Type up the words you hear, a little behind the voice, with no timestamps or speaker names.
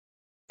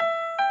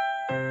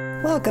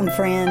Welcome,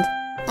 friend.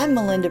 I'm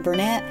Melinda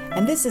Burnett,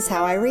 and this is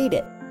How I Read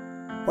It,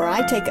 where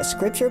I take a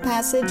scripture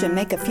passage and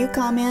make a few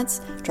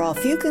comments, draw a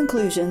few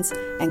conclusions,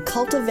 and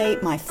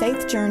cultivate my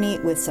faith journey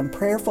with some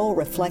prayerful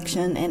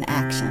reflection and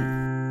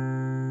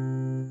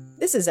action.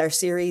 This is our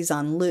series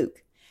on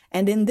Luke,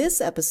 and in this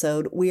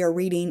episode, we are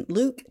reading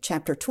Luke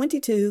chapter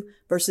 22,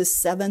 verses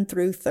 7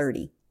 through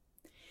 30.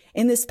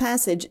 In this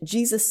passage,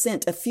 Jesus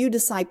sent a few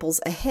disciples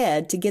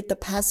ahead to get the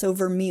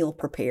Passover meal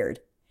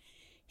prepared.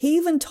 He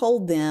even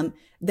told them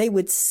they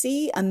would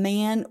see a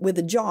man with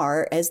a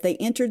jar as they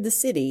entered the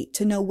city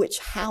to know which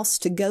house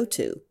to go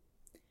to.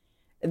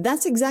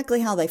 That's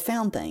exactly how they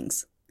found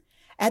things.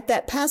 At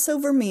that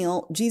Passover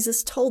meal,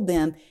 Jesus told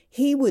them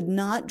he would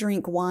not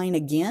drink wine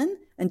again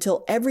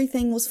until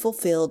everything was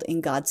fulfilled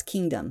in God's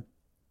kingdom.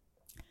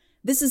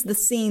 This is the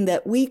scene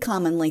that we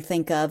commonly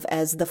think of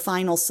as the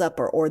Final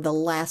Supper or the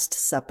Last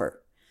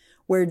Supper,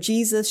 where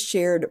Jesus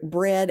shared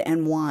bread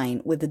and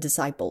wine with the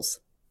disciples.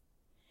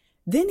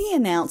 Then he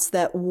announced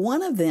that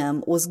one of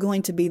them was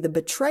going to be the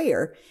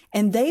betrayer,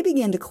 and they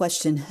began to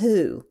question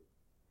who.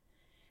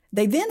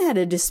 They then had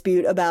a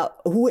dispute about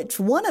which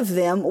one of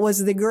them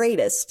was the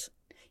greatest.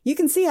 You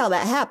can see how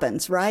that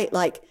happens, right?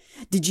 Like,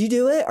 did you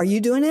do it? Are you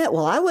doing it?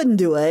 Well, I wouldn't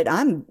do it.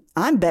 I'm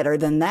better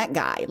than that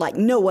guy. Like,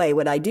 no way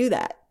would I do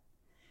that.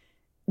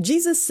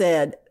 Jesus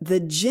said,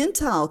 the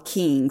Gentile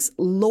kings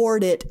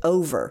lord it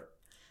over,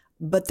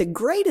 but the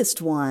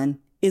greatest one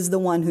is the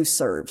one who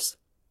serves.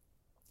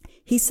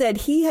 He said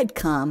he had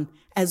come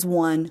as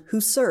one who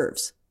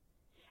serves.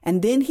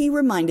 And then he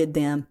reminded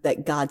them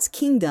that God's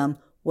kingdom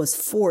was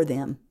for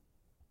them.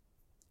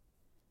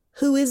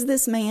 Who is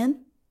this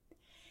man?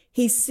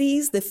 He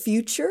sees the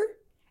future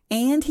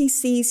and he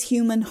sees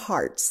human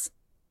hearts.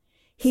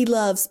 He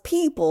loves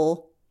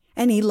people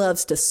and he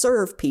loves to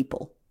serve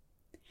people.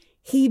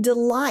 He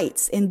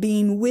delights in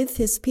being with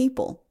his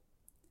people.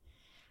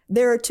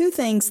 There are two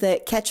things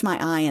that catch my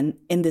eye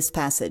in this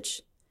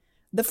passage.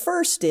 The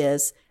first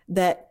is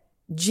that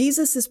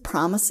Jesus'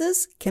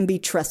 promises can be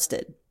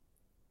trusted.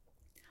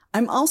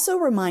 I'm also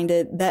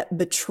reminded that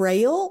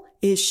betrayal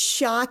is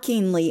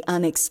shockingly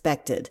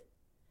unexpected.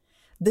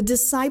 The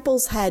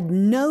disciples had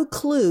no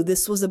clue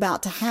this was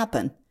about to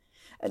happen,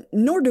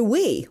 nor do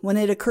we when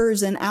it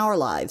occurs in our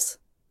lives.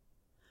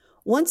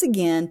 Once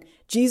again,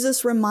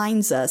 Jesus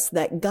reminds us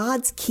that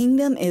God's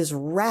kingdom is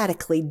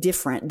radically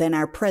different than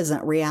our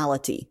present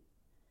reality.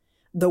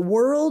 The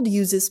world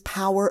uses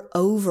power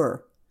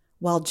over,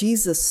 while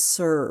Jesus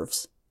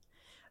serves.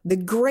 The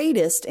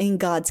greatest in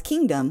God's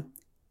kingdom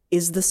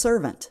is the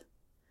servant.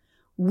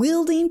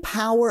 Wielding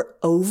power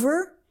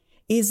over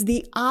is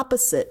the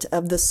opposite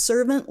of the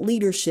servant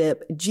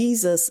leadership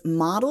Jesus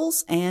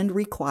models and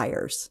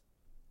requires.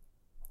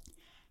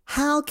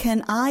 How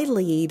can I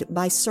lead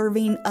by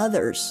serving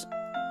others?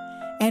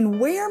 And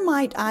where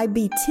might I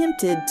be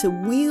tempted to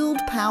wield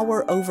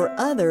power over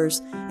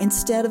others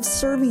instead of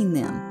serving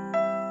them?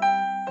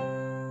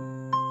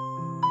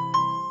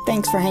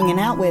 Thanks for hanging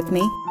out with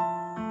me.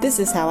 This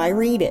is How I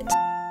Read It.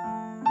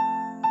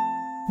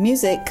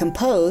 Music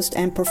composed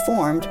and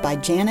performed by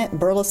Janet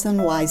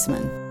Burleson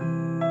Wiseman.